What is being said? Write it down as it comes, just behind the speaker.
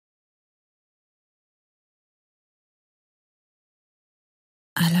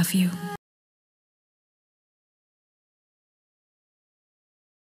love you.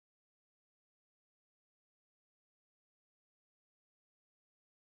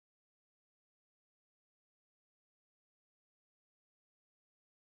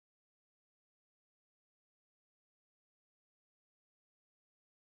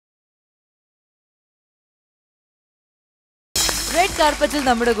 Red കാർപ്പറ്റിൽ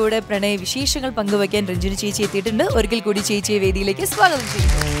നമ്മുടെ കൂടെ പ്രണയ വിശേഷങ്ങൾ പങ്കുവയ്ക്കാൻ രഞ്ജിനി ചേച്ചി എത്തിയിട്ടുണ്ട്. ഒരിക്കൽ കൂടി ചേച്ചിയെ വേദിയിലേക്ക് സ്വാഗതം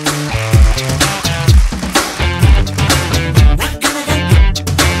ചെയ്യുന്നു.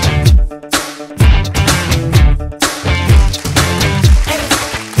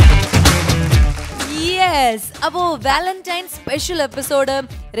 അപ്പോ വാലന്റൈൻ സ്പെഷ്യൽ എപ്പിസോഡ്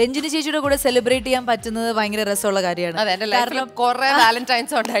രഞ്ജിനി ചേച്ചിയുടെ കൂടെ സെലിബ്രേറ്റ് ചെയ്യാൻ പറ്റുന്നത് ഭയങ്കര രസമുള്ള കാര്യമാണ്.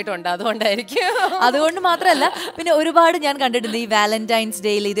 അതുകൊണ്ട് മാത്രമല്ല, പിന്നെ ഒരുപാട് ഞാൻ കണ്ടിട്ടുണ്ട് ഈ വാലന്റൈൻസ്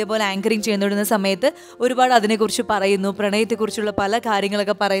ഡേയിൽ ഇതേപോലെ ആങ്കറിങ് ചെയ്യുന്ന സമയത്ത് ഒരുപാട് അതിനെക്കുറിച്ച് പറയുന്നു, പ്രണയത്തെക്കുറിച്ചുള്ള പല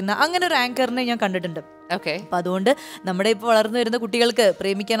കാര്യങ്ങളൊക്കെ പറയുന്ന അങ്ങനെ ഒരു ആങ്കറിനെ ഞാൻ കണ്ടിട്ടുണ്ട്. അപ്പൊ അതുകൊണ്ട് നമ്മുടെ ഇപ്പൊ വളർന്നു വരുന്ന കുട്ടികൾക്ക്,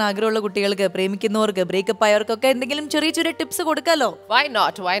 പ്രേമിക്കാൻ ആഗ്രഹമുള്ള കുട്ടികൾക്ക്, പ്രേമിക്കുന്നവർക്ക്, ബ്രേക്കപ്പ് ആയവർക്കൊക്കെ എന്തെങ്കിലും ചെറിയ ചെറിയ ടിപ്സ് കൊടുക്കാലോ.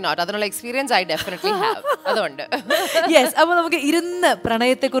 അതിനുള്ള എക്സ്പീരിയൻസ് ഐ ഡെഫിനറ്റ്ലി ഹാവ്. അതുകൊണ്ട് യെസ്, അപ്പൊ നമുക്ക് ഇരുന്ന്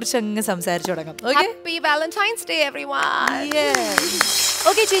പ്രണയത്തെ കുറിച്ച് അങ്ങ് സംസാരിച്ചു തുടങ്ങാം. Happy Valentine's day everyone.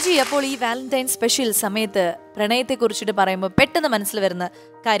 Okay ചേച്ചി, അപ്പോൾ ഈ വാലന്റൈൻ സ്പെഷ്യൽ സമയത്ത് പ്രണയത്തെ കുറിച്ചിട്ട് പറയുമ്പോൾ പെട്ടെന്ന് മനസ്സിൽ വരുന്ന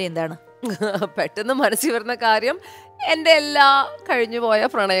കാര്യം എന്താണ്? പെട്ടെന്ന് മനസ്സിൽ വരുന്ന കാര്യം എൻ്റെ എല്ലാ കഴിഞ്ഞുപോയ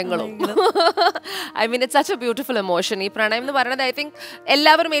പ്രണയങ്ങളും. I mean it's such A beautiful emotion. ഈ പ്രണയം എന്ന് പറയുന്നത് ഐ തിങ്ക്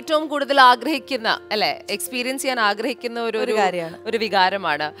എല്ലാവരും ഏറ്റവും കൂടുതൽ ആഗ്രഹിക്കുന്ന, അല്ലെ, എക്സ്പീരിയൻസ് ചെയ്യാൻ ആഗ്രഹിക്കുന്ന ഒരു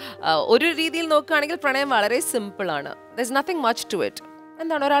വികാരമാണ്. ഒരു രീതിയിൽ നോക്കുകയാണെങ്കിൽ പ്രണയം വളരെ സിമ്പിൾ ആണ്. There is nothing much to it.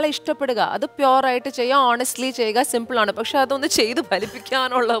 എന്താണ്, ഒരാളെ ഇഷ്ടപ്പെടുക, അത് പ്യോർ ആയിട്ട് ചെയ്യുക, ഓണസ്റ്റ്ലി ചെയ്യുക, സിമ്പിൾ ആണ്. പക്ഷെ അതൊന്ന് ചെയ്ത്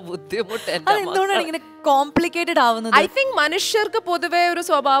ഫലിപ്പിക്കാനുള്ള ബുദ്ധിമുട്ട് കോംപ്ലിക്കേറ്റഡ് ആവുന്നത്. ഐ തിങ്ക് മനുഷ്യർക്ക് പൊതുവേ ഒരു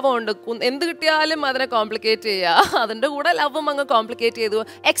സ്വഭാവമുണ്ട്, എന്ത് കിട്ടിയാലും അതിനെ കോംപ്ലിക്കേറ്റ് ചെയ്യുക. അതിന്റെ കൂടെ ലവും അങ്ങ് കോംപ്ലിക്കേറ്റ് ചെയ്തു.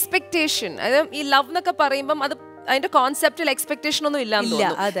 എക്സ്പെക്ടേഷൻ, അതായത് ഈ ലവ് എന്നൊക്കെ പറയുമ്പം അത് അതിന്റെ കോൺസെപ്റ്റിൽ എക്സ്പെക്ടേഷൻ ഒന്നും ഇല്ലാന്ന്.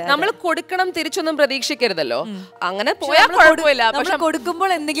 നമ്മൾ കൊടുക്കണം, തിരിച്ചൊന്നും പ്രതീക്ഷിക്കരുതല്ലോ. അങ്ങനെ പോയാൽ കുഴപ്പമില്ല. പക്ഷെ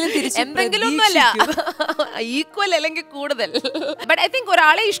കൊടുക്കുമ്പോൾ എന്തെങ്കിലും ഒന്നുമല്ല, ഈക്വൽ അല്ലെങ്കിൽ കൂടുതൽ. ബട്ട് ഐ തിങ്ക്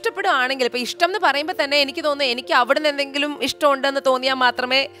ഒരാളെ ഇഷ്ടപ്പെടുകയാണെങ്കിൽ, ഇപ്പൊ ഇഷ്ടം എന്ന് പറയുമ്പോൾ തന്നെ എനിക്ക് തോന്നുന്നു എനിക്ക് അവിടുന്ന് എന്തെങ്കിലും ഇഷ്ടമുണ്ടെന്ന് തോന്നിയാൽ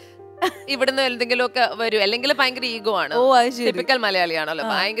മാത്രമേ ഇവിടുന്ന് എന്തെങ്കിലും ഒക്കെ വരൂ. അല്ലെങ്കിൽ ഭയങ്കര ഈഗോ ആണ്. ടിപ്പിക്കൽ മലയാളിയാണല്ലോ,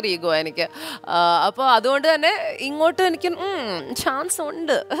 ഭയങ്കര ഈഗോ എനിക്ക്. അപ്പൊ അതുകൊണ്ട് തന്നെ ഇങ്ങോട്ട് എനിക്ക് ചാൻസ്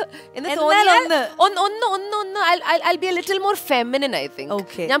ഉണ്ട് എന്ന് തോന്നിയാൽ I'll be a little more feminine, I think.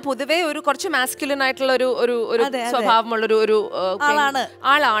 ഞാൻ പൊതുവേ ഒരു കുറച്ച് മാസ്കുലിൻ ആയിട്ടുള്ള ഒരു സ്വഭാവമുള്ള ഒരു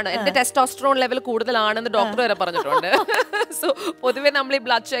ആളാണ്. എന്റെ ടെസ്റ്റോസ്റ്ററോൺ ലെവൽ കൂടുതലാണെന്ന് ഡോക്ടർ വരെ പറഞ്ഞിട്ടുണ്ട്. സോ പൊതുവെ നമ്മൾ ഈ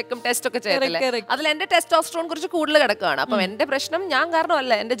ബ്ലഡ് ചെക്കും ടെസ്റ്റ് ഒക്കെ ചെയ്തില്ലേ, അതിൽ എന്റെ ടെസ്റ്റോസ്റ്ററോൺ കുറച്ച് കൂടുതൽ കിടക്കുകയാണ്. അപ്പം എന്റെ പ്രശ്നം ഞാൻ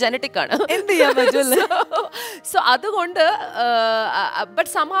കാരണമല്ല, എന്റെ ജനറ്റിക് ആണ്. സോ അതുകൊണ്ട് ബട്ട്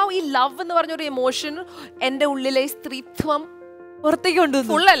somehow ഈ ലവ് എന്ന് പറഞ്ഞൊരു ഇമോഷൻ എന്റെ ഉള്ളിലെ സ്ത്രീത്വം പുറത്തേക്ക് കൊണ്ടുവന്നു.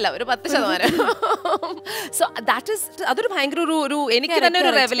 ഫുള്ളല്ല, ഒരു 10%. സോ ദാറ്റ് ഈസ്, അതൊരു ഭയങ്കര ഒരു എനിക്ക് തന്നെ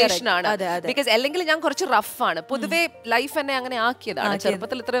ഒരു റെവലേഷൻ ആണ്. ബിക്കോസ് അല്ലെങ്കിൽ ഞാൻ കുറച്ച് റഫാണ് പൊതുവെ. ലൈഫ് എന്നെ അങ്ങനെ ആക്കിയതാണ്.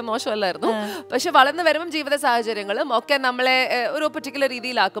 ചെറുപ്പത്തിൽ ഇത്രയും മോശമല്ലായിരുന്നു. പക്ഷെ വളർന്നു വരുമ്പോൾ ജീവിത സാഹചര്യങ്ങളും ഒക്കെ നമ്മളെ ഒരു particular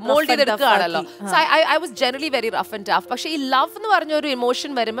രീതിയിലാക്കും, mould ചെയ്തെടുക്കുകയാണല്ലോ. So I was generally very rough and tough. പക്ഷെ ഈ ലവ് എന്ന് പറഞ്ഞ ഒരു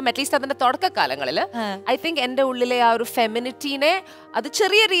ഇമോഷൻ വരുമ്പോൾ, അറ്റ്ലീസ്റ്റ് അതിന്റെ തുടക്കകാലങ്ങളിൽ ഐ തിങ്ക് എന്റെ ഉള്ളിലെ ആ ഒരു ഫെമിനിറ്റീനെ അത്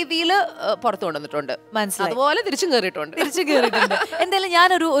ചെറിയ രീതിയിൽ പുറത്തു കൊണ്ടുവന്നിട്ടുണ്ട്. അതുപോലെ തിരിച്ചു കയറിയിട്ടുണ്ട്. എന്തായാലും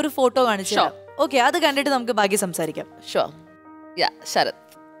ഞാനൊരു ഫോട്ടോ കാണിച്ചു. ഓക്കെ, അത് കണ്ടിട്ട് നമുക്ക് ബാക്കി സംസാരിക്കാം. ശരത്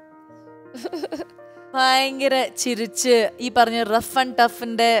ഭയങ്കര ചിരിച്ച് ഈ പറഞ്ഞ റഫ് ആൻഡ്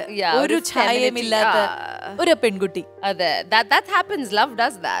ടഫിന്റെ ഒരു ഛായമില്ലാത്ത ഒരു പെൺകുട്ടി. അതെ, that happens, love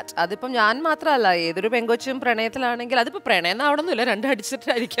does that. അതിപ്പം ഞാൻ മാത്രമല്ല, ഏതൊരു പെൺകൊച്ചും പ്രണയത്തിലാണെങ്കിൽ അതിപ്പോ പ്രണയം ആവണമെന്നില്ല,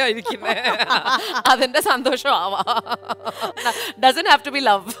 രണ്ടടിച്ചിട്ടായിരിക്കും ഇരിക്കുന്നത്. അതിന്റെ സന്തോഷം ആവാ, doesn't have to be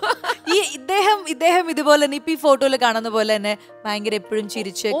love. ഈ ഇദ്ദേഹം ഇതുപോലെ തന്നെ ഇപ്പൊ ഈ ഫോട്ടോയിൽ കാണുന്ന പോലെ തന്നെ ഭയങ്കര എപ്പോഴും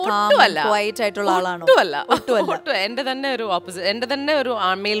ചിരിച്ച് ക്വയറ്റ് ആയിട്ടുള്ള ആളാണോ? ഒട്ടുമല്ല. എന്റെ തന്നെ ഒരു ഓപ്പോസിറ്റ്, എന്റെ തന്നെ ഒരു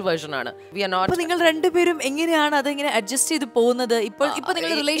മെയിൽ വേർഷൻ ആണ്. V are not. നിങ്ങൾ രണ്ടുപേരും എങ്ങനെയാണ് അതെങ്ങനെ അഡ്ജസ്റ്റ് ചെയ്ത് പോകുന്നത്? ഇപ്പൊ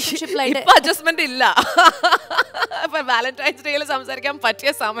നിങ്ങൾ റിലേഷൻഷിപ്പിലായിട്ട് അഡ്ജസ്റ്റ്മെന്റ് ഇല്ല. വാലന്റൈൻസ് ഡേയിൽ സംസാരിക്കാൻ പറ്റിയ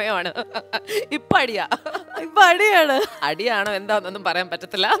സമയമാണ്. ഇപ്പൊ അടിയാണോ എന്താണെന്നൊന്നും പറയാൻ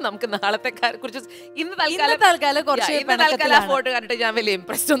പറ്റത്തില്ല. നമുക്ക് നാളത്തെ കുറിച്ച് ഇന്ന് തൽക്കാലം ഫോട്ടോ കണ്ടിട്ട് ഞാൻ വലിയ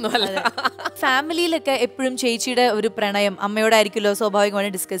ഇംപ്രസ്ഡ് ഒന്നും അല്ല. ഫാമിലിയിലൊക്കെ എപ്പോഴും ചേച്ചിയുടെ ഒരു പ്രണയം അമ്മയോടായിരിക്കുമല്ലോ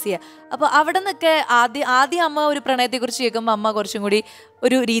സ്വാഭാവികമായിട്ട് ഡിസ്കസ് ചെയ്യുക. അപ്പൊ അവിടെ നിന്നൊക്കെ ആദ്യം അമ്മ ഒരു പ്രണയത്തെ കുറിച്ച് കേൾക്കുമ്പോൾ അമ്മ കുറച്ചും കൂടി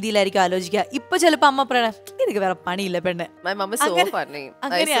ഒരു രീതിയിലായിരിക്കും ആലോചിക്കുക. ഇപ്പൊ ചിലപ്പോ അമ്മ പ്രണയം, എനിക്ക് വേറെ പണിയില്ല പെണ്ണ്.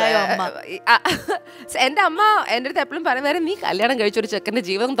 എന്റെ അമ്മ എന്റെ അടുത്ത് എപ്പോഴും പറയുന്നത്, നീ കല്യാണം കഴിച്ചൊരു ചെക്കന്റെ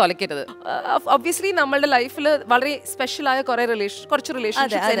ജീവിതം തൊലക്കരുത്. ഒബ്വിയസ്ലി നമ്മളുടെ ലൈഫിൽ വളരെ സ്പെഷ്യലായ കുറച്ച്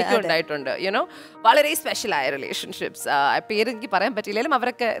റിലേഷൻഷിപ്സ് എനിക്ക് ഉണ്ടായിട്ടുണ്ട്. യുനോ, വളരെ സ്പെഷ്യലായ റിലേഷൻഷിപ്സ്. പേര് എനിക്ക് പറയാൻ പറ്റില്ലെങ്കിലും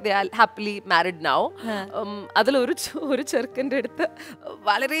അവരൊക്കെ ഹാപ്പിലി മാരിഡ് നൗ. അതിലൊരു ചെറുക്കൻ്റെ അടുത്ത്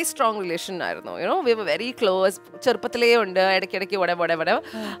വളരെ സ്ട്രോങ് റിലേഷൻ ആയിരുന്നു. You know we were very close. ചെറുപ്പത്തിലേ ഉണ്ട്, ഇടയ്ക്കിടയ്ക്ക് ഇവിടെ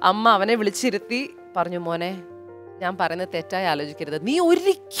അമ്മ അവനെ വിളിച്ചിരുത്തി പറഞ്ഞു, മോനെ ഞാൻ പറയുന്നത് തെറ്റായി ആലോചിക്കരുത്, നീ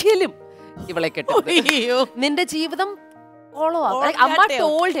ഒരിക്കലും ഇവളെ കെട്ടരുത്, നിന്റെ ജീവിതം അമ്മ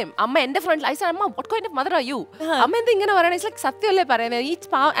told him. അമ്മ എന്റെ ഫ്രണ്ട് I said, അമ്മ what kind of mother are you? അമ്മ എന്താ ഇങ്ങനെ പറയണേ? സത്യമല്ലേ പറയുന്നത്? ഈ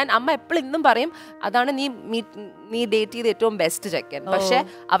അമ്മ എപ്പോഴും ഇന്നും പറയും, അതാണ് നീ ഡേറ്റ് ചെയ്ത് ഏറ്റവും ബെസ്റ്റ് ചെക്കൻ. പക്ഷെ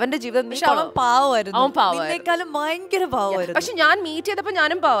അവന്റെ ജീവിതം പാവമായിരുന്നു. പക്ഷെ ഞാൻ മീറ്റ് ചെയ്തപ്പോ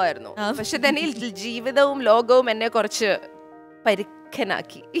ഞാനും പാവമായിരുന്നു. പക്ഷെ തന്നെ ജീവിതവും ലോകവും എന്നെ കുറച്ച്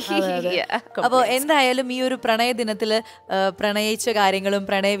അപ്പൊ എന്തായാലും ഈ ഒരു പ്രണയ ദിനത്തില് പ്രണയിച്ച കാര്യങ്ങളും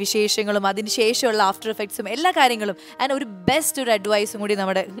പ്രണയവിശേഷങ്ങളും അതിന് ശേഷമുള്ള ആഫ്റ്റർ എഫക്ട്സും എല്ലാ കാര്യങ്ങളും ആൻഡ് ഒരു ബെസ്റ്റ് ഒരു അഡ്വൈസും കൂടി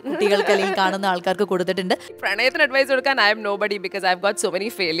നമ്മുടെ കുട്ടികൾക്ക് അല്ലെങ്കിൽ കാണുന്ന ആൾക്കാർക്ക് കൊടുത്തിട്ടുണ്ട്. പ്രണയത്തിന് അഡ്വൈസ് കൊടുക്കാൻ I M nobody because I have got so many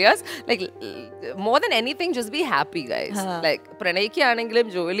failures. Like more than anything just be happy guys. Like പ്രണയിക്കുകയാണെങ്കിലും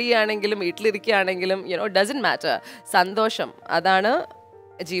ജോലി ചെയ്യുകയാണെങ്കിലും വീട്ടിലിരിക്കുകയാണെങ്കിലും ഡസന്റ് മാറ്റർ. സന്തോഷം അതാണ്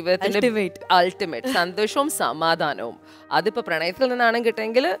ജീവിതത്തിന്റെ അൾട്ടിമേറ്റ്. സന്തോഷവും സമാധാനവും അതിപ്പോ പ്രണയത്തിൽ നിന്നാണ്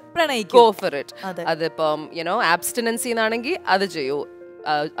കിട്ടുമെങ്കിൽ ഗോ ഫോർ ഇറ്റ്. അതിപ്പം ആബ്സ്റ്റിനൻസി എന്നാണെങ്കിൽ അത് ചെയ്യൂ.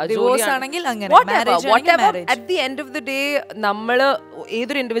 At the end of the day നമ്മള്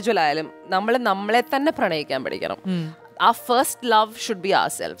ഏതൊരു ഇൻഡിവിജ്വൽ ആയാലും നമ്മളെ തന്നെ പ്രണയിക്കാൻ പഠിക്കണം. Our first love should be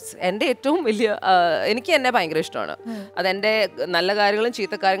ourselves. എൻ്റെ ഏറ്റവും വലിയ എനിക്ക് എന്നെ ഭയങ്കര ഇഷ്ടമാണ്. അതെൻ്റെ നല്ല കാര്യങ്ങളും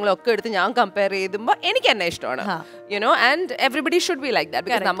ചീത്ത കാര്യങ്ങളും ഒക്കെ എടുത്ത് ഞാൻ കമ്പയർ ചെയ്യുമ്പോൾ എനിക്ക് എന്നെ ഇഷ്ടമാണ്. And everybody should be like that.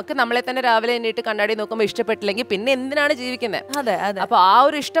 Because നമുക്ക് നമ്മളെ തന്നെ രാവിലെ എണ്ണീട്ട് കണ്ണാടി നോക്കുമ്പോൾ ഇഷ്ടപ്പെട്ടില്ലെങ്കിൽ പിന്നെ എന്തിനാണ് ജീവിക്കുന്നത്? അപ്പോൾ ആ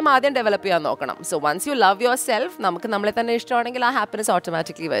ഒരു ഇഷ്ടം ആദ്യം ഡെവലപ്പ് ചെയ്യാൻ നോക്കണം. So once you love your self, നമുക്ക് നമ്മളെ തന്നെ ഇഷ്ടമാണെങ്കിൽ ആ ഹാപ്പിനെസ്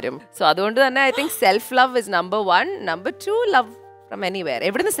ഓട്ടോമാറ്റിക്കലി വരും. സോ അതുകൊണ്ട് തന്നെ I think self love is number 1. Number 2 love from anywhere.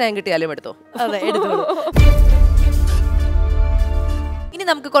 എവിടുന്ന് സ്നേഹം കിട്ടിയാലും എടുത്തോ. ഇനി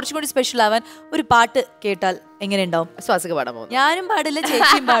നമുക്ക് കുറച്ചും കൂടി സ്പെഷ്യൽ ആവാൻ ഒരു പാട്ട് കേട്ടാൽ എങ്ങനെ ഉണ്ടാവും? സ്വാസിക പാടാൻ പോകുന്നു. ഞാനും പാടില്ല,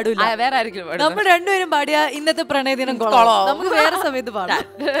 ചേച്ചിയും പാടില്ല, വേറെ ആരെങ്കിലും. നമ്മൾ രണ്ടുപേരും പാടിയ ഇന്നത്തെ പ്രണയദിനം നമുക്ക് വേറെ സമയത്ത് പാടാം.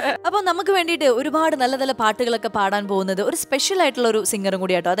 അപ്പൊ നമുക്ക് വേണ്ടിയിട്ട് ഒരുപാട് നല്ല നല്ല പാട്ടുകളൊക്കെ പാടാൻ പോകുന്നത് ഒരു സ്പെഷ്യൽ ആയിട്ടുള്ള ഒരു സിംഗറും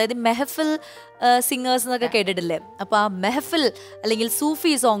കൂടി ആട്ടോ. അതായത് മെഹഫിൽ സിംഗേഴ്സ് എന്നൊക്കെ കേട്ടിട്ടില്ലേ? അപ്പൊ ആ മെഹഫിൽ അല്ലെങ്കിൽ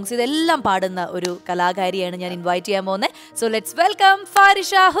സൂഫി സോങ്സ് ഇതെല്ലാം പാടുന്ന ഒരു കലാകാരിയാണ് ഞാൻ ഇൻവൈറ്റ് ചെയ്യാൻ പോകുന്നത്. So let's welcome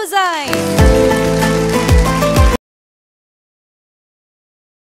Farisha Hussain.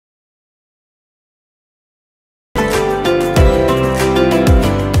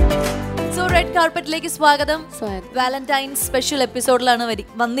 കാർപ്പറ്റിലേക്ക് സ്വാഗതം. വാലന്റൈൻസ് സ്പെഷ്യൽ എപ്പിസോഡിലാണ്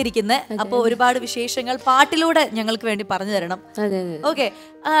വന്നിരിക്കുന്നത്. അപ്പൊ ഒരുപാട് വിശേഷങ്ങൾ പാട്ടിലൂടെ ഞങ്ങൾക്ക് വേണ്ടി പറഞ്ഞു തരണം. ഓക്കെ,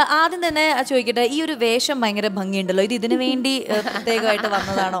 ആദ്യം തന്നെ ചോദിക്കട്ടെ, ഈ ഒരു വേഷം ഭയങ്കര ഭംഗിയുണ്ടല്ലോ, ഇത് ഇതിനു വേണ്ടി പ്രത്യേകമായിട്ട്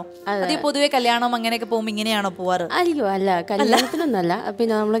വന്നതാണോ? അത് പൊതുവെ കല്യാണം അങ്ങനെയൊക്കെ പോകുമ്പോ ഇങ്ങനെയാണോ പോവാറ്? അയ്യോ അല്ല, കല്യാണത്തിനൊന്നല്ല.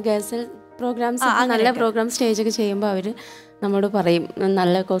 പിന്നെ നമ്മള് ഗേൾസ് പ്രോഗ്രാംസ്, നല്ല പ്രോഗ്രാം സ്റ്റേജ് ഒക്കെ ചെയ്യുമ്പോൾ അവര് നമ്മോട് പറയും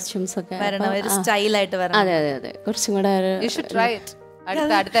നല്ല കോസ്റ്റ്യൂംസ് ഒക്കെ സ്റ്റൈലായിട്ട് വരണം. അതെ അതെ അതെ, കുറച്ചും കൂടെ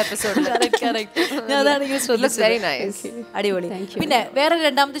അടിപൊളി. പിന്നെ വേറെ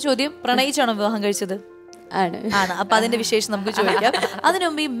രണ്ടാമത്തെ ചോദ്യം, പ്രണയിച്ചാണോ വിവാഹം കഴിച്ചത്? ആണ്. അപ്പൊ അതിന്റെ വിശേഷം നമുക്ക് ചോദിക്കാം.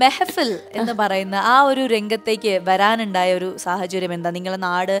 അതിനുമുമ്പ് ഈ മെഹഫിൽ എന്ന് പറയുന്ന ആ ഒരു രംഗത്തേക്ക് വരാനുണ്ടായ ഒരു സാഹചര്യം എന്താ? നിങ്ങളുടെ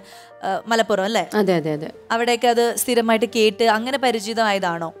നാട് മലപ്പുറം അല്ലേ? അതെ അതെ അതെ. അവിടേക്ക് അത് സ്ഥിരമായിട്ട് കേട്ട് അങ്ങനെ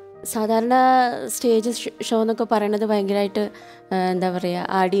പരിചിതമായതാണോ? സാധാരണ സ്റ്റേജ് ഷോ എന്നൊക്കെ പറയുന്നത് ഭയങ്കരമായിട്ട് എന്താ പറയുക,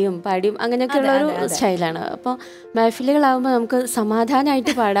 ആടിയും പാടിയും അങ്ങനെയൊക്കെയുള്ള ഒരു സ്റ്റൈലാണ്. അപ്പോൾ മഹഫിലുകളാകുമ്പോൾ നമുക്ക്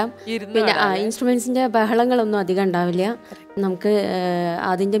സമാധാനമായിട്ട് പാടാം. പിന്നെ ഇൻസ്ട്രുമെൻസിൻ്റെ ബഹളങ്ങളൊന്നും അധികം ഉണ്ടാവില്ല. നമുക്ക്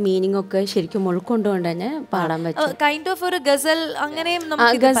അതിൻ്റെ മീനിങ് ഒക്കെ ശരിക്കും ഉൾക്കൊണ്ടുകൊണ്ട് തന്നെ പാടാൻ പറ്റും. കൈൻഡ് ഓഫ് ഒരു ഗസൽ അങ്ങനെയും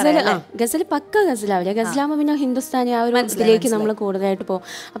ഗസൽ പക്ക ഗസലാവില്ല. ഗസലാകുമ്പോൾ പിന്നെ ഹിന്ദുസ്ഥാനി ആ ഒരു ഇതിലേക്ക് നമ്മൾ കൂടുതലായിട്ട് പോകും.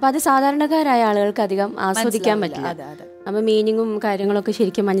 അപ്പോൾ അത് സാധാരണക്കാരായ ആളുകൾക്ക് അധികം ആസ്വദിക്കാൻ പറ്റില്ല. അപ്പോൾ മീനിങ്ങും കാര്യങ്ങളൊക്കെ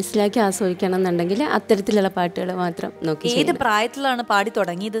ശരിക്കും മനസ്സിലാക്കി ആസ്വദിക്കണം എന്നുണ്ടെങ്കിൽ അത്തരത്തിലുള്ള പാട്ടുകൾ മാത്രം നോക്കി. ഏത് പ്രായത്തിലാണ് പാടി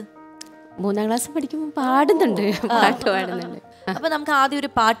തുടങ്ങിയത്? 3ാം ക്ലാസ് പഠിക്കുമ്പോൾ പാടുന്നുണ്ട്, പാട്ട് പാടുന്നുണ്ട്. അപ്പൊ നമുക്ക് ആദ്യം ഒരു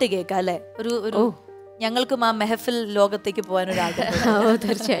പാട്ട് കേൾക്കാം അല്ലേ? ഒരു ഞങ്ങൾക്കും ആ മെഹഫിൽ ലോകത്തേക്ക് പോകാൻ ഒരു ആഗ്രഹം.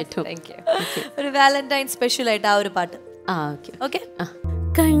 തീർച്ചയായിട്ടും. ഒരു വാലന്റൈൻ സ്പെഷ്യൽ ആയിട്ട് ആ ഒരു പാട്ട്. ഓക്കെ.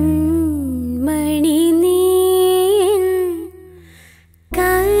 കൺമണി നീ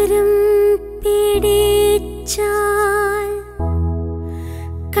കരം പിടിച്ചാൽ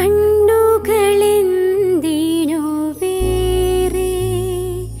കണ്ണുകളെന്തിനു വേറെ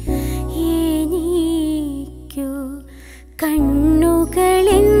എനിക്കു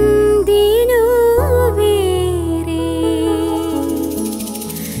കണ്ണുകളെന്തിനു വേറെ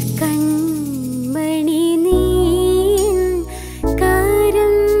കൺമണി നീ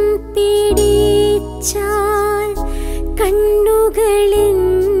കരം പിടിച്ചാൽ കണ്ണുകളെന്തിനു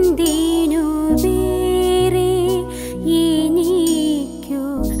വേറെ എനിക്കു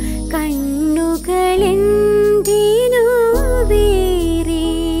കണ്ണുകളെന്തിനു വേറെ.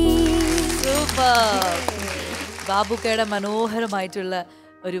 ബാബുക്കയുടെ മനോഹരമായിട്ടുള്ള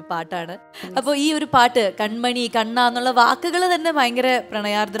ഒരു പാട്ടാണ്. അപ്പോൾ ഈ ഒരു പാട്ട് കൺമണി കണ്ണ എന്നുള്ള വാക്കുകൾ തന്നെ ഭയങ്കര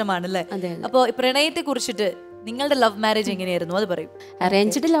പ്രണയാർദ്രമാണ് അല്ലേ? അപ്പോൾ പ്രണയത്തെ കുറിച്ചിട്ട് നിങ്ങളുടെ ലവ് മാരേജ് എങ്ങനെയായിരുന്നു അത് പറയും.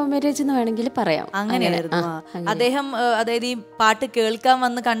 അറേഞ്ച്ഡ് ലവ് മാരേജ് എന്ന് വേണമെങ്കിൽ പറയാം. അങ്ങനെയായിരുന്നു. അദ്ദേഹം അതായത് ഈ പാട്ട് കേൾക്കാൻ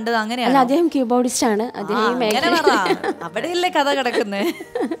വന്ന് കണ്ടത് അങ്ങനെയാണ്? അദ്ദേഹം കീബോർഡിസ്റ്റ് ആണ്. അവിടെയല്ലേ കഥ കിടക്കുന്നത്.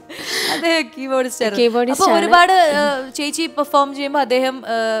 അദ്ദേഹം കീബോർഡിസ്റ്റ്. ഒരുപാട് ചേച്ചി പെർഫോം ചെയ്യുമ്പോൾ അദ്ദേഹം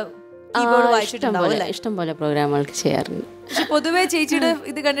ഇഷ്ടം പോലെ പ്രോഗ്രാമുകൾക്ക് ചെയ്യാറുണ്ട്. പക്ഷെ പൊതുവെ ചേച്ചിയുടെ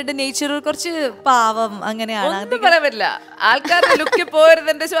ഇത് കണ്ടിട്ട് നേച്ചർ കുറച്ച് പാവം അങ്ങനെയാണ്. പറയാൻ പറ്റില്ല. ആൾക്കാരുടെ ലുക്ക് പോരുത്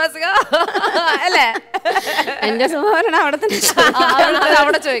എന്റെ ശ്വാസിക അല്ലേ? എന്റെ സ്വഭാവം അവിടെ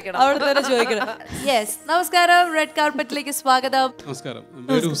അവിടെ ചോദിക്കണം. യെസ്, നമസ്കാരം. റെഡ് കാർപ്പറ്റിലേക്ക് സ്വാഗതം. നമസ്കാരം.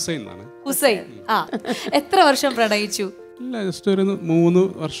 ഹുസൈൻ, എത്ര വർഷം പ്രണയിച്ചു? ഇല്ല, ജസ്റ്റ് ഒരു 3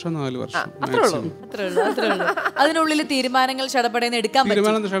 വർഷം 4 വർഷം. അതിനുള്ളിൽ തീരുമാനങ്ങൾ ചടപടയെന്ന്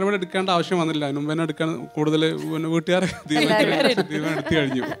എടുക്കേണ്ട ആവശ്യം വന്നില്ല. അതിന് മുമ്പ് എടുക്കാൻ കൂടുതൽ വീട്ടുകാരെ തീരുമാനം എടുത്തു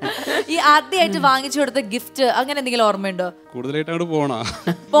കഴിഞ്ഞു. ഈ ആദ്യമായിട്ട് വാങ്ങിച്ചു കൊടുത്ത ഗിഫ്റ്റ് അങ്ങനെ എന്തെങ്കിലും ഓർമ്മയുണ്ടോ? കൂടുതലായിട്ട് അങ്ങോട്ട്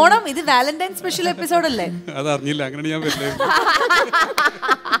പോണം. ഇത് വാലന്റൈൻ സ്പെഷ്യൽ എപ്പിസോഡ് അല്ലേ? അത് അറിഞ്ഞില്ല, അങ്ങനെ ഞാൻ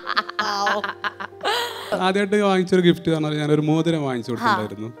ആദ്യമായിട്ട് വാങ്ങിച്ചൊരു ഗിഫ്റ്റ് പറഞ്ഞാൽ ഞാനൊരു മോതിരം വാങ്ങിച്ചു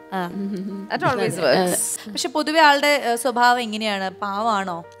കൊടുത്തിട്ടുണ്ടായിരുന്നു. പക്ഷെ പൊതുവെ ആളുടെ സ്വഭാവം എങ്ങനെയാണ്?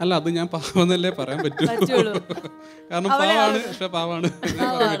 പാവാണോ? അല്ല, അത് ഞാൻ പാവന്നല്ലേ പറയാൻ പറ്റുള്ളൂ. കാരണം പാവാണ്, പക്ഷെ പാവാണ്.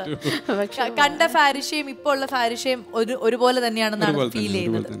 കണ്ട ഫാരിഷയും ഇപ്പൊ ഉള്ള ഫാരിഷയും ഒരുപോലെ തന്നെയാണെന്നാണ് ഫീൽ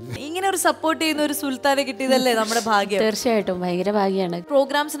ചെയ്യുന്നത്. ഇങ്ങനെ ഒരു സപ്പോർട്ട് ചെയ്യുന്ന ഒരു സുൽത്താനെ കിട്ടിയതല്ലേ നമ്മുടെ ഭാഗ്യം. തീർച്ചയായിട്ടും ഭയങ്കര ഭാഗ്യമാണ്.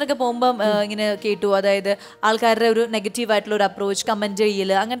 പ്രോഗ്രാംസിനൊക്കെ പോകുമ്പോൾ ഇങ്ങനെ കേട്ടു, അതായത് ആൾക്കാരുടെ ഒരു നെഗറ്റീവ് ആയിട്ടുള്ള ഒരു അപ്രോച്ച്, കമന്റ്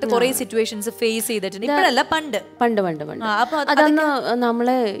ചെയ്യല്, അങ്ങനത്തെ കുറെ സിറ്റുവേഷൻസ് ഫേസ് ചെയ്തിട്ടുണ്ട്. ഇപ്പോഴല്ല, പണ്ട്. അതന്ന്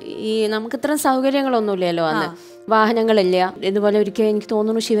നമ്മള് നമുക്ക് ഇത്ര സൗകര്യങ്ങളൊന്നുമില്ലല്ലോ അന്ന്. വാഹനങ്ങളില്ല. ഇതുപോലെ ഒരിക്കൽ എനിക്ക്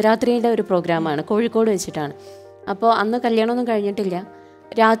തോന്നുന്നു ശിവരാത്രിയുടെ ഒരു പ്രോഗ്രാമാണ്, കോഴിക്കോട് വെച്ചിട്ടാണ്. അപ്പോൾ അന്ന് കല്യാണമൊന്നും കഴിഞ്ഞിട്ടില്ല.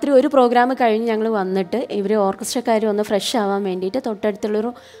 രാത്രി ഒരു പ്രോഗ്രാം കഴിഞ്ഞ് ഞങ്ങൾ വന്നിട്ട് ഇവർ ഓർക്കസ്ട്രക്കാർ ഒന്ന് ഫ്രഷ് ആവാൻ വേണ്ടിയിട്ട്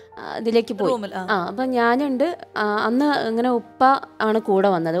തൊട്ടടുത്തുള്ളൊരു ഇതിലേക്ക് പോയി. അപ്പം ഞാനുണ്ട്. അന്ന് ഇങ്ങനെ ഉപ്പ ആണ് കൂടെ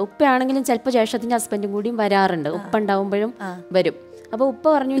വന്നത്. ഉപ്പയാണെങ്കിലും ചിലപ്പോൾ ജ്യേഷ്ഠത്തിൻ്റെ ഹസ്ബൻഡും കൂടിയും വരാറുണ്ട്. ഉപ്പ ഉണ്ടാവുമ്പോഴും വരും. അപ്പോൾ ഉപ്പ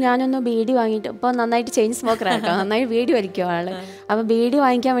പറഞ്ഞു ഞാനൊന്ന് ബീഡി വാങ്ങിയിട്ട്, ഇപ്പോൾ നന്നായിട്ട് ചെയിൻ സ്മോക്കറാട്ടോ, നന്നായി ബീഡി വലിക്കും ആള്. അപ്പോൾ ബീഡി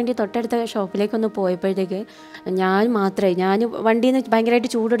വാങ്ങിക്കാൻ വേണ്ടി തൊട്ടടുത്ത ഷോപ്പിലേക്കൊന്ന് പോയപ്പോഴത്തേക്ക് ഞാൻ വണ്ടിയിൽ നിന്ന് ഭയങ്കരമായിട്ട്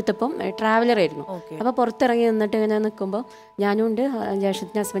ചൂടെടുത്തപ്പം ട്രാവലറായിരുന്നു. അപ്പോൾ പുറത്തിറങ്ങി നിന്നിട്ട് ഇങ്ങനെ നിൽക്കുമ്പോൾ ഞാനും ഉണ്ട്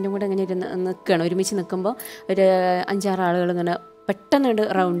ജ്യേഷ്ഠത്തിൻ്റെ ഹസ്ബൻഡും കൂടെ ഇങ്ങനെ നിൽക്കുകയാണ്. ഒരുമിച്ച് നിൽക്കുമ്പോൾ ഒരു 5-6 ആളുകൾ ഇങ്ങനെ പെട്ടെന്ന്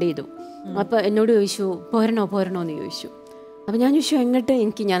റൗണ്ട് ചെയ്തു. അപ്പോൾ എന്നോട് ചോദിച്ചു പോരണോ എന്ന് ചോദിച്ചു. അപ്പോൾ ഞാൻ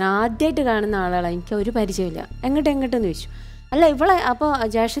ചോദിച്ചു ഞാൻ ആദ്യമായിട്ട് കാണുന്ന ആളാണ്, എനിക്ക് ഒരു പരിചയമില്ല, എങ്ങോട്ടെന്ന് ചോദിച്ചു. അല്ല ഇവളെ. അപ്പോൾ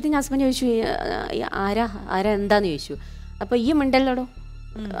ജ്യേഷ്ഠത്തിൻ്റെ ഹസ്ബൻഡ് ചോദിച്ചു ആരാ എന്താന്ന് ചോദിച്ചു. അപ്പോൾ ഈ മിണ്ടല്ലോടോ,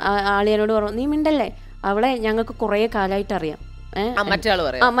 ആളിയനോട് പറഞ്ഞു നീ മിണ്ടല്ലേ, അവളെ ഞങ്ങൾക്ക് കുറേ കാലമായിട്ട് അറിയാം.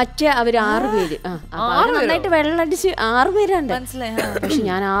 മറ്റേ അവർ 6 പേര് നന്നായിട്ട് വെള്ളമടിച്ച് 6 പേരുണ്ട്. പക്ഷെ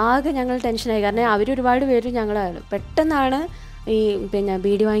ഞങ്ങൾ ടെൻഷനായി. കാരണം അവരൊരുപാട് പേര് ഞങ്ങൾ പെട്ടെന്നാണ് ഈ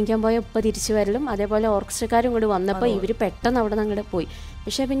ബീഡി വാങ്ങിക്കാൻ പോയ ഉപ്പ തിരിച്ചു വരലും അതേപോലെ ഓർക്കസ്ട്രക്കാരും കൂടി വന്നപ്പോൾ ഇവർ പെട്ടെന്ന് അവിടെ നിന്ന് അങ്ങോട്ട് പോയി.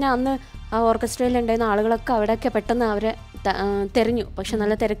 പക്ഷേ പിന്നെ അന്ന് ആ ഓർക്കസ്ട്രയിൽ ഉണ്ടായിരുന്ന ആളുകളൊക്കെ അവിടെയൊക്കെ പെട്ടെന്ന് അവരെ തെരഞ്ഞു. പക്ഷെ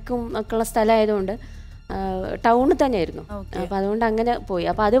നല്ല തിരക്കും ഒക്കെ ഉള്ള സ്ഥലമായതുകൊണ്ട് ടൗണിൽ തന്നെയായിരുന്നു. അപ്പോൾ അതുകൊണ്ട് അങ്ങനെ പോയി.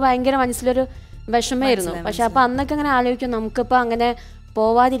 അപ്പോൾ അത് ഭയങ്കര മനസ്സിലൊരു വിഷമമായിരുന്നു. പക്ഷെ അപ്പോൾ അന്നൊക്കെ അങ്ങനെ ആലോചിക്കും, നമുക്കിപ്പോൾ അങ്ങനെ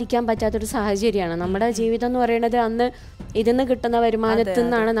പോവാതിരിക്കാൻ പറ്റാത്തൊരു സാഹചര്യമാണ്. നമ്മുടെ ജീവിതം എന്ന് പറയുന്നത് അന്ന് ഇതിന്ന് കിട്ടുന്ന വരുമാനത്തിൽ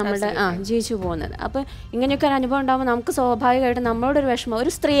നിന്നാണ് നമ്മുടെ ജീവിച്ചു പോകുന്നത്. അപ്പോൾ ഇങ്ങനെയൊക്കെ ഒരു അനുഭവം ഉണ്ടാകുമ്പോൾ നമുക്ക് സ്വാഭാവികമായിട്ട് നമ്മളോടൊരു വിഷമം,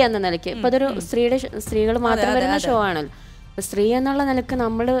 ഒരു സ്ത്രീ എന്ന നിലയ്ക്ക്, ഇപ്പോൾ അതൊരു സ്ത്രീകൾ മാത്രം വരുന്ന ഷോ ആണല്ലോ. സ്ത്രീ എന്നുള്ള നിലക്ക്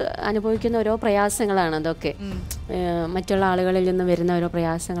നമ്മൾ അനുഭവിക്കുന്ന ഓരോ പ്രയാസങ്ങളാണ് അതൊക്കെ. മറ്റുള്ള ആളുകളിൽ നിന്ന് വരുന്ന ഓരോ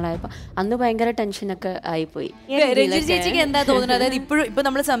പ്രയാസങ്ങളായപ്പോൾ അന്ന് ഭയങ്കര ടെൻഷനൊക്കെ ആയിപ്പോയി. ചേച്ചിക്ക് എന്താ തോന്നുന്നത്? അതായത് ഇപ്പൊ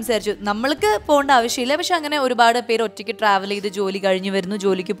നമ്മൾ സംസാരിച്ചു, നമ്മൾക്ക് പോകേണ്ട ആവശ്യമില്ല, പക്ഷെ അങ്ങനെ ഒരുപാട് പേര് ഒറ്റയ്ക്ക് ട്രാവൽ ചെയ്ത് ജോലി കഴിഞ്ഞ് വരുന്നു,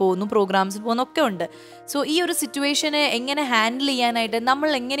 ജോലിക്ക് പോകുന്നു, പ്രോഗ്രാംസിൽ പോകുന്നു ഒക്കെ ഉണ്ട്. സോ ഈ ഒരു സിറ്റുവേഷനെ എങ്ങനെ ഹാൻഡിൽ ചെയ്യാനായിട്ട് നമ്മൾ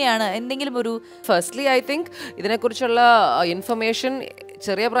എങ്ങനെയാണ് എന്തെങ്കിലും ഒരു ഫസ്റ്റ്ലി ഐ തിങ്ക് ഇതിനെക്കുറിച്ചുള്ള ഇൻഫർമേഷൻ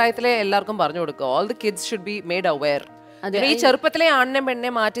ചെറിയ പ്രായത്തിലെ എല്ലാവർക്കും പറഞ്ഞു കൊടുക്കുക. All the kids should be made aware. ഈ ചെറുപ്പത്തിലെ ആണിനെ പെണ്ണെ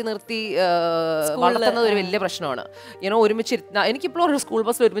മാറ്റി നിർത്തി വളർത്തുന്നത് ഒരു വലിയ പ്രശ്നമാണ്. ഒരുമിച്ചിരുന്ന, എനിക്കിപ്പോഴും ഒരു സ്കൂൾ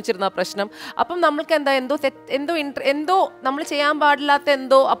ബസ്സിൽ ഒരുമിച്ചിരുന്ന പ്രശ്നം. അപ്പം നമ്മൾക്ക് എന്തോ നമ്മൾ ചെയ്യാൻ പാടില്ലാത്ത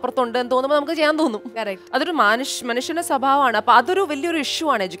എന്തോ അപ്പുറത്തുണ്ട് എന്ന് തോന്നുമ്പോൾ നമുക്ക് ചെയ്യാൻ തോന്നും. അതൊരു മനുഷ്യന്റെ സ്വഭാവമാണ്. അപ്പം അതൊരു വലിയൊരു ഇഷ്യൂ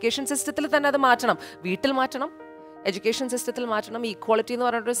ആണ്. എഡ്യൂക്കേഷൻ സിസ്റ്റത്തിൽ തന്നെ അത് മാറ്റണം, വീട്ടിൽ മാറ്റണം, എഡ്യൂക്കേഷൻ സിസ്റ്റത്തിൽ മാറ്റണം. ഈക്വാളിറ്റി എന്ന്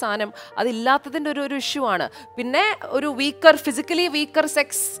പറഞ്ഞിട്ടൊരു സാധനം അതില്ലാത്തതിൻ്റെ ഒരു ഇഷ്യൂ ആണ്. പിന്നെ ഒരു ഫിസിക്കലി വീക്കർ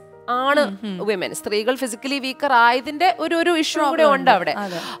സെക്സ് ആണ് വിമൻ. സ്ത്രീകൾ ഫിസിക്കലി വീക്കർ ആയതിന്റെ ഒരു ഇഷ്യൂ കൂടെ ഉണ്ട് അവിടെ.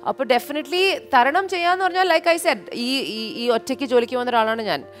 അപ്പൊ ഡെഫിനറ്റ്ലി തരണം ചെയ്യാന്ന് പറഞ്ഞാൽ ലൈക്ക് ഐ സെഡ്, ഈ ഒറ്റയ്ക്ക് ജോലിക്ക് പോകുന്ന ഒരാളാണ്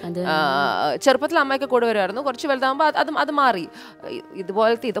ഞാൻ. ചെറുപ്പത്തിൽ അമ്മയൊക്കെ കൂടെ വരുമായിരുന്നു. കുറച്ച് വലുതാകുമ്പോ അത് മാറി.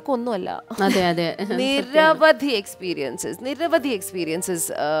 ഇതുപോലത്തെ ഇതൊക്കെ ഒന്നുമല്ല. നിരവധി എക്സ്പീരിയൻസസ്.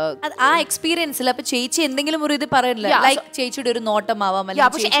 ആ എക്സ്പീരിയൻസിൽ അപ്പൊ ചേച്ചി എന്തെങ്കിലും ഒരു ഇത് പറയില്ല, ലൈക്ക് ചേച്ചിയുടെ ഒരു നോട്ടമാവാം,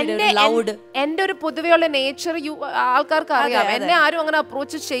 എന്റെ ഒരു പൊതുവെയുള്ള നേച്ചർ ആൾക്കാർക്ക് അറിയാം. എന്നെ ആരും അങ്ങനെ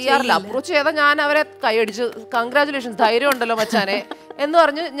അപ്രോച്ച് ചെയ്യാറില്ല. അപ്രോച്ച് ചെയ്താൽ ഞാൻ അവരെ കൈയടിച്ച് കൺഗ്രാചുലേഷൻസ്, ധൈര്യം ഉണ്ടല്ലോ മച്ചാനെ എന്ന്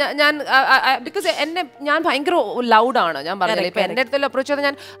പറഞ്ഞ് ഞാൻ ബിക്കോസ് ഞാൻ ഭയങ്കര ലൗഡാണ്. ഞാൻ പറഞ്ഞില്ല, ഇപ്പൊ എന്റെ അടുത്തുള്ള അപ്രോച്ച് ചെയ്താൽ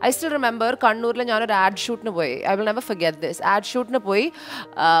ഞാൻ ഐ സ്റ്റിൽ റിമെമ്പർ കണ്ണൂരിൽ ഞാനൊരു ആഡ് ഷൂട്ടിന് പോയി. I will never forget this. Add ഷൂട്ടിന് പോയി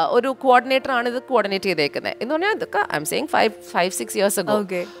ഒരു കോർഡിനേറ്റർ ആണ് ഇത് കോർഡിനേറ്റ് ചെയ്തേക്കുന്നത് എന്ന് പറഞ്ഞാൽ ഇതൊക്കെ I M saying 5-6 years ago.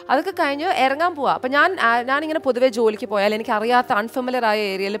 അതൊക്കെ കഴിഞ്ഞ് ഇറങ്ങാൻ പോവാ. അപ്പൊ ഞാനിങ്ങനെ പൊതുവെ ജോലിക്ക് പോയാൽ, എനിക്ക് അറിയാത്ത അൺഫെമിലിയർ ആയ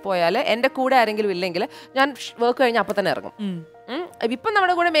ഏരിയയിൽ പോയാൽ എന്റെ കൂടെ ആരെങ്കിലും ഇല്ലെങ്കിൽ ഞാൻ വർക്ക് കഴിഞ്ഞ് അപ്പൊ തന്നെ ഇറങ്ങും. ഇപ്പം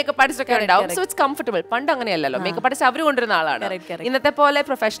നമ്മുടെ കൂടെ മേക്കപ്പ് ആർട്ടിസ്റ്റ് ഒക്കെ ഉണ്ടാവും. So it's comfortable. പണ്ട് അങ്ങനെയല്ലോ, മേക്കപ്പ് ആർട്ടിസ്റ്റ് അവർ കൊണ്ടുവരുന്ന ആളാണ്, ഇന്നത്തെ പോലെ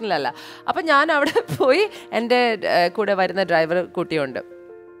പ്രൊഫഷണൽ അല്ല. അപ്പൊ ഞാൻ അവിടെ പോയി, എൻ്റെ കൂടെ വരുന്ന ഡ്രൈവർ കുട്ടിയുണ്ട്.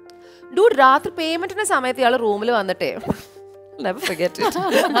 ഡൂഡ്, രാത്രി പേയ്മെന്റിന്റെ സമയത്ത് ഇയാൾ റൂമിൽ വന്നിട്ടേ,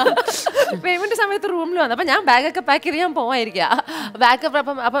 പേയ്മെന്റ് സമയത്ത് റൂമിൽ വന്നു. അപ്പൊ ഞാൻ ബാഗൊക്കെ പാക്ക് ചെയ്ത് ഞാൻ പോവായിരിക്കുക. ബാഗ്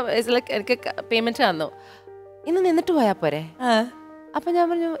അപ്പം എനിക്ക് പേയ്മെന്റ് തന്നു. ഇന്ന് നിന്നിട്ട് പോയാ പോരെ? അപ്പൊ ഞാൻ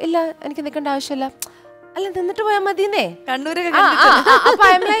പറഞ്ഞു ഇല്ല, എനിക്ക് നിൽക്കേണ്ട ആവശ്യമില്ല. അല്ല, നിന്നിട്ട് പോയാൽ മതിന്നേ. കണ്ണൂരൊക്കെ അപ്പൊ ഐ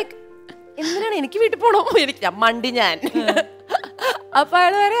എം ലൈക്ക്, എന്തിനാണ് എനിക്ക് വീട്ടിൽ പോണോ? എനിക്ക് മണ്ടി ഞാൻ. അപ്പൊ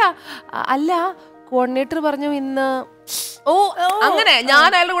അയാൾ പറയാ, അല്ല കോർഡിനേറ്റർ പറഞ്ഞു ഇന്ന്. ഓ അങ്ങനെ ഞാൻ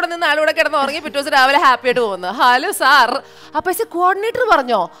അയാളുടെ കൂടെ നിന്ന് അയാളുടെ കിടന്ന് ഉറങ്ങി പിറ്റേ ദിവസം രാവിലെ ഹാപ്പി ആയിട്ട് പോകുന്നു. Hello sir. അപ്പൊ കോർഡിനേറ്റർ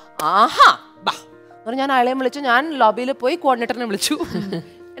പറഞ്ഞോ? ആഹാ ബാ. ഞാൻ അയാളെയും വിളിച്ചു. ഞാൻ ലോബിയിൽ പോയി കോർഡിനേറ്ററിനെ വിളിച്ചു,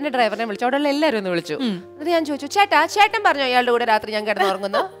 എന്റെ ഡ്രൈവറിനെ വിളിച്ചു, അവിടെയുള്ള എല്ലാവരും ഒന്ന് വിളിച്ചു. എന്നിട്ട് ഞാൻ ചോദിച്ചു, ചേട്ടൻ പറഞ്ഞോ ഇയാളുടെ കൂടെ രാത്രി ഞാൻ കിടന്ന്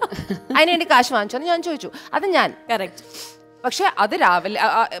ഉറങ്ങുന്നു, അതിന് വേണ്ടി കാശ് വാങ്ങിച്ചോ ഞാൻ ചോദിച്ചു. അത് ഞാൻ കറക്റ്റ്. പക്ഷെ അത് രാവിലെ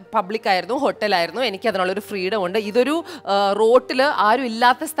പബ്ലിക് ആയിരുന്നു, ഹോട്ടലായിരുന്നു, എനിക്ക് അതിനുള്ളൊരു ഫ്രീഡം ഉണ്ട്. ഇതൊരു റോട്ടിൽ ആരും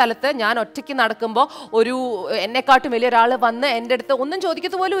ഇല്ലാത്ത സ്ഥലത്ത് ഞാൻ ഒറ്റയ്ക്ക് നടക്കുമ്പോൾ ഒരു എന്നെക്കാട്ടും വലിയ ഒരാൾ വന്ന് എൻ്റെ അടുത്ത് ഒന്നും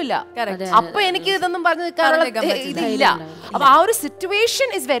ചോദിക്കത്ത് പോലും ഇല്ല. അപ്പൊ എനിക്ക് ഇതൊന്നും പറഞ്ഞു നിൽക്കാനുള്ള ഇതില്ല. അപ്പൊ ആ ഒരു സിറ്റുവേഷൻ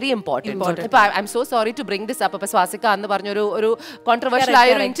ഇസ് വെരി ഇമ്പോർട്ടന്റ്. ഇപ്പൊ I M so sorry to bring this up. ഇപ്പൊ സ്വാസിക എന്ന് പറഞ്ഞൊരു കോൺട്രവേഴ്ഷ്യൽ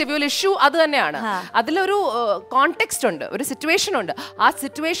ആയ ഒരു ഇന്റർവ്യൂവിൽ ഇഷ്യൂ അത് തന്നെയാണ്. അതിലൊരു കോണ്ടെക്സ്റ്റ് ഉണ്ട്, ഒരു സിറ്റുവേഷൻ ഉണ്ട്. ആ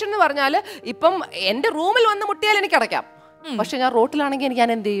സിറ്റുവേഷൻ എന്ന് പറഞ്ഞാൽ ഇപ്പം എന്റെ റൂമിൽ വന്ന് മുട്ടിയാൽ എനിക്ക് അടയ്ക്കാം, പക്ഷെ ഞാൻ റോട്ടിലാണെങ്കിൽ ഞാൻ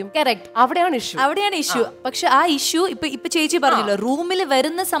എന്ത് ചെയ്യും? കറക്റ്റ്, അവിടെയാണ് ഇഷ്യൂ. പക്ഷെ ആ ഇഷ്യൂ ഇപ്പൊ ചേച്ചി പറഞ്ഞല്ലോ, റൂമിൽ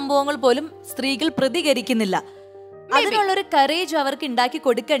വരുന്ന സംഭവങ്ങൾ പോലും സ്ത്രീകൾ പ്രതികരിക്കുന്നില്ല. അതിനുള്ളൊരു കറേജ് അവർക്ക് ഉണ്ടാക്കി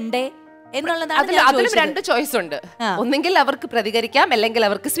കൊടുക്കണ്ടേ എന്നുള്ളതാണ്. അതിലും 2 ചോയ്സ് ഉണ്ട്. ഒന്നെങ്കിൽ അവർക്ക് പ്രതികരിക്കാം, അല്ലെങ്കിൽ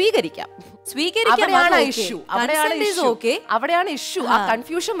അവർക്ക് സ്വീകരിക്കാം. അവിടെയാണ് ഇഷ്യൂ. ആ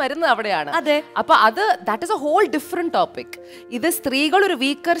കൺഫ്യൂഷൻ വരുന്നത് അവിടെയാണ്. അപ്പൊ അത് that is A whole different topic. ഇത് സ്ത്രീകൾ ഒരു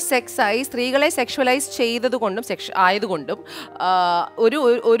വീക്കർ സെക്സ് ആയി സ്ത്രീകളെ സെക്ഷുവലൈസ് ചെയ്തതുകൊണ്ടും ആയതുകൊണ്ടും ഒരു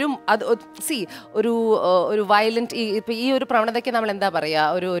വയലന്റ്, ഈ ഒരു പ്രവണതയ്ക്ക് നമ്മൾ എന്താ പറയാ,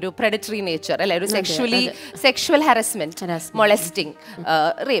 ഒരു പ്രെഡറ്ററി നേച്ചർ അല്ലെ, ഒരു സെക്ഷുവൽ ഹാരസ്മെന്റ്, മൊളസ്റ്റിംഗ്,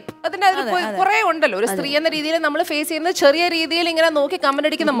 റേപ്പ്, അതിന്റെ കുറെ ഉണ്ടല്ലോ. ഒരു സ്ത്രീ എന്ന രീതിയിൽ നമ്മൾ ഫേസ് ചെയ്യുന്ന ചെറിയ രീതിയിൽ ഇങ്ങനെ നോക്കി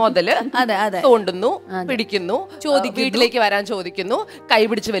കമന്റ് അടിക്കുന്ന മുതല് തോണ്ടുന്നു, പിടിക്കുന്നു, വീട്ടിലേക്ക് വരാൻ ചോദിക്കുന്നു, കൈ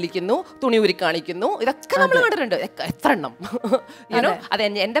പിടിച്ച് വലിക്കുന്നു, തുണി ഉരി കാണിക്കുന്നു, ഇതൊക്കെ നമ്മൾ കണ്ടിട്ടുണ്ട്. എത്ര എണ്ണം യുനോ. അത്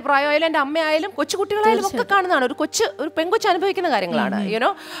എന്റെ പ്രായമായാലും എന്റെ അമ്മയായാലും കൊച്ചുകുട്ടികളായാലും ഒക്കെ കാണുന്നതാണ്. ഒരു പെൺകൊച്ച് അനുഭവിക്കുന്ന കാര്യങ്ങളാണ്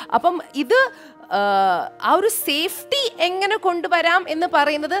യുനോ. അപ്പം ഇത് ആ ഒരു സേഫ്റ്റി എങ്ങനെ കൊണ്ടുവരാം എന്ന്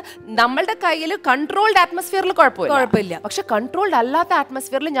പറയുന്നത് നമ്മളുടെ കയ്യിൽ കൺട്രോൾഡ് അറ്റ്മോസ്ഫിയറിൽ കുഴപ്പമില്ല. പക്ഷെ കൺട്രോൾഡ് അല്ലാത്ത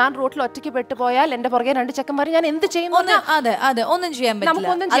അറ്റ്മോസ്ഫിയറിൽ ഞാൻ റോട്ടിൽ ഒറ്റയ്ക്ക് പെട്ടുപോയാൽ എന്റെ പുറകെ 2 ചെക്കന്മാർ ഞാൻ എന്ത് ചെയ്യും? ഒന്നും ചെയ്യാൻ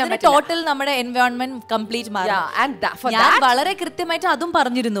പറ്റില്ല. ടോട്ടൽ നമ്മുടെ എൻവയോൺമെന്റ് കംപ്ലീറ്റ് മാറും. ഞാൻ വളരെ കൃത്യമായിട്ട് അതും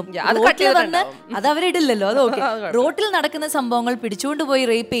പറഞ്ഞിരുന്നു. അത് അവരിടില്ലല്ലോ, അത് ഓക്കെ. റോട്ടിൽ നടക്കുന്ന സംഭവങ്ങൾ പിടിച്ചുകൊണ്ട് പോയി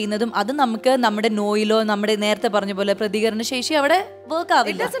റേപ്പ് ചെയ്യുന്നതും അത് നമുക്ക് നമ്മുടെ നോയിലോ നമ്മുടെ നേരത്തെ പറഞ്ഞ പോലെ പ്രതികരണ ശേഷി അവിടെ വർക്ക്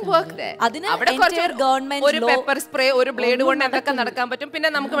ആവില്ല. അതിന് ഒരു പെപ്പർ സ്പ്രേ, ഒരു ബ്ലേഡ് കൊണ്ട് എന്തൊക്കെ നടക്കാൻ പറ്റും. പിന്നെ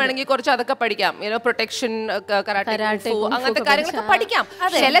നമുക്ക് വേണമെങ്കിൽ കുറച്ച് അതൊക്കെ പഠിക്കാം, പ്രൊട്ടക്ഷൻ, അങ്ങനത്തെ കാര്യങ്ങളൊക്കെ പഠിക്കാം.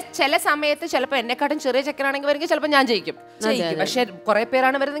 ചില സമയത്ത് ചിലപ്പോൾ എന്നെക്കാട്ടും ചെറിയ ചെക്കനാണെങ്കിൽ വരുമെങ്കിൽ ചിലപ്പോൾ ഞാൻ ജയിക്കും. പക്ഷെ കുറെ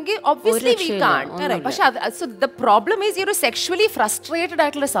പേരാണ് വരുന്നെങ്കിൽ ഒബ്വിയസ്ലി വി കാൺ. പക്ഷെ ദ പ്രോബ്ലം ഈസ് ഈ ഒരു സെക്ഷുവലി ഫ്രസ്ട്രേറ്റഡ്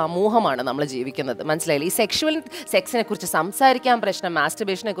ആയിട്ടുള്ള സമൂഹമാണ് നമ്മൾ ജീവിക്കുന്നത്. മനസ്സിലായില്ലേ? ഈ സെക്സിനെ കുറിച്ച് സംസാരിക്കാൻ പ്രശ്നം,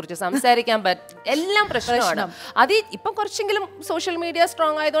 മാസ്റ്റർബേഷനെ കുറിച്ച് സംസാരിക്കാൻ എല്ലാം പ്രശ്നമാണ്. അത് ഇപ്പം കുറച്ചെങ്കിലും സോഷ്യൽ മീഡിയ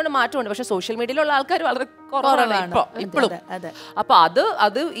സ്ട്രോങ് ആയതുകൊണ്ട് മാറ്റമുണ്ട്. പക്ഷെ സോഷ്യൽ മീഡിയയിലുള്ള ആൾക്കാർ വളരെ കുറവാണ് ഇപ്പോഴും. അപ്പൊ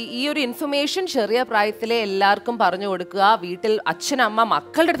അത് ഈ ഒരു ഇൻഫർമേഷൻ ചെറിയ പ്രായത്തിലെ എല്ലാവർക്കും പറഞ്ഞു കൊടുക്കുക. വീട്ടിൽ അച്ഛനമ്മ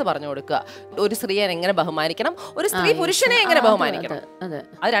മക്കളുടെ അടുത്ത് പറഞ്ഞു കൊടുക്കുക. ഒരു സ്ത്രീയെ എങ്ങനെ ബഹുമാനിക്കണം, ഒരു സ്ത്രീ പുരുഷനെ എങ്ങനെ ബഹുമാനിക്കണം. അത്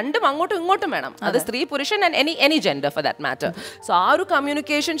രണ്ടും അങ്ങോട്ടും ഇങ്ങോട്ടും വേണം. അത് സ്ത്രീ പുരുഷൻ and any gender for that matter. So ആ ഒരു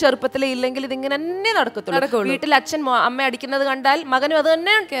കമ്മ്യൂണിക്കേഷൻ ചെറുപ്പത്തിലെ ഇല്ലെങ്കിൽ ഇതിങ്ങനെ തന്നെ നടക്കത്തുള്ളൂ. വീട്ടിൽ അച്ഛൻ അമ്മ അടിക്കുന്നത് കണ്ടാൽ മകനും അത്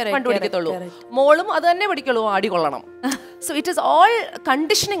തന്നെ കണ്ടുപിടിക്കത്തുള്ളൂ, മോളും അത് തന്നെ പഠിക്കുള്ളൂ, അടി കൊള്ളണം. So it is all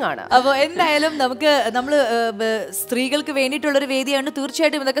conditioning ആണ്. അപ്പോൾ എന്തായാലും നമ്മൾ സ്ത്രീകൾക്ക് വേണ്ടിയിട്ടുള്ളൊരു വേദിയാണ്,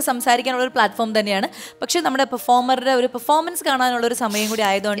 തീർച്ചയായിട്ടും ഇതൊക്കെ സംസാരിക്കാനുള്ള ഒരു പ്ലാറ്റ്ഫോം തന്നെയാണ്. പക്ഷെ നമ്മുടെ പെർഫോമറുടെ ഒരു പെർഫോമൻസ് കാണാനുള്ള ഒരു സമയം കൂടി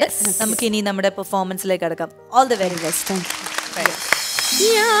ആയതുകൊണ്ട് നമുക്ക് ഇനി നമ്മുടെ പെർഫോമൻസിലേക്ക് കടക്കാം. All the very best.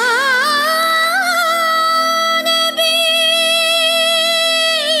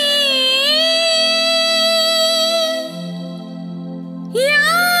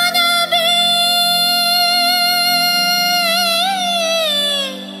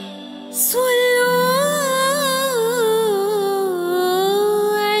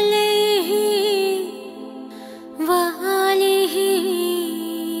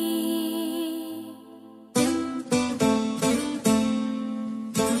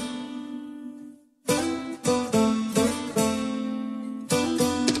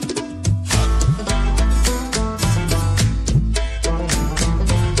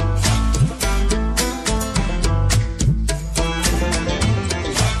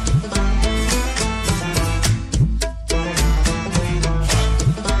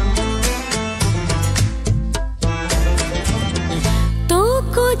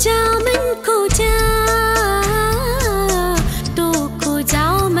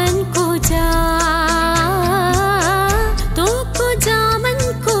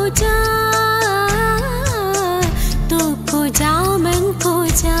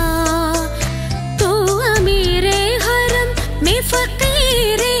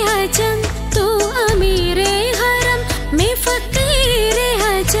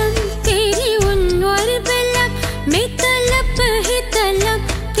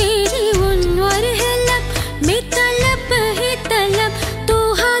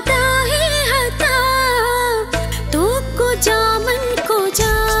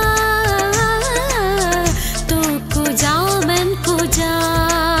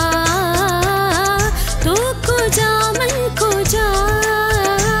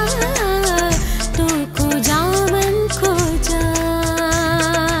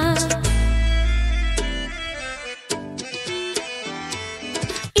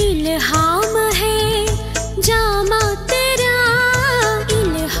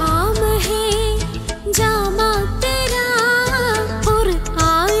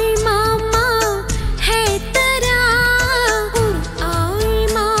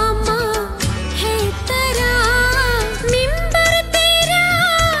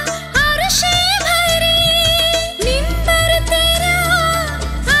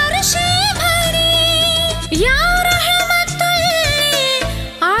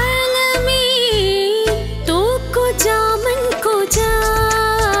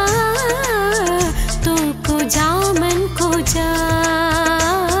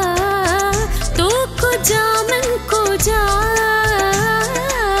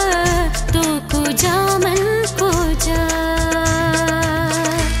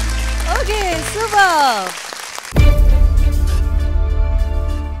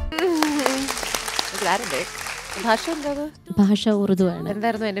 ഭാഷ ഉറുദു ആണ്.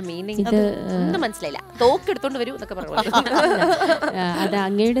 എന്തായിരുന്നു എന്റെ മീനിങ്? ഒന്നും മനസ്സിലായില്ല. തോക്കെടുത്തോണ്ട് വരൂ എന്നൊക്കെ പറഞ്ഞു. അത്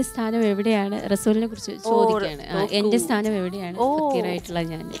അങ്ങയുടെ സ്ഥാനം എവിടെയാണ് റസൂലിനെ കുറിച്ച് ചോദിക്കുകയാണ്. എന്റെ സ്ഥാനം എവിടെയാണ് ഫക്കീറായിട്ടുള്ള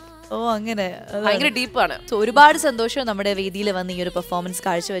ഞാൻ. ഓ അങ്ങനെ ഭയങ്കര ഡീപ്പാണ്. ഒരുപാട് സന്തോഷം നമ്മുടെ വേദിയിൽ വന്ന് ഈ ഒരു പെർഫോമൻസ്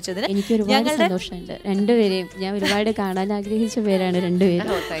കാഴ്ചവെച്ചതിന്. എനിക്ക് ഒരുപാട് സന്തോഷമുണ്ട്. രണ്ടുപേരെയും ഞാൻ ഒരുപാട് കാണാൻ ആഗ്രഹിച്ച പേരാണ്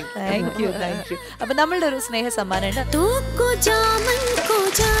രണ്ടുപേരും. Thank you. അപ്പൊ നമ്മളുടെ ഒരു സ്നേഹ സമ്മാനമുണ്ട്.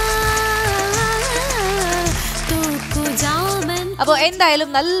 അപ്പോൾ എന്തായാലും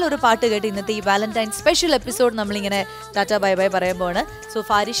നല്ലൊരു പാട്ട് കേട്ട് ഇന്നത്തെ ഈ വാലന്റൈൻ സ്പെഷ്യൽ എപ്പിസോഡ് നമ്മളിങ്ങനെ ടാറ്റ ബൈ ബൈ പറയുമ്പോഴാണ്. സോ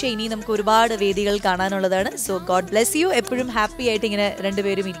ഫാരിഷ, ഇനി നമുക്ക് ഒരുപാട് വേദികൾ കാണാനുള്ളതാണ്. So God bless you. എപ്പോഴും ഹാപ്പി ആയിട്ട് ഇങ്ങനെ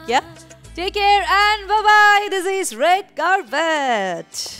രണ്ടുപേരും ഇരിക്കുക. Take care and bye bye. This is red carpet.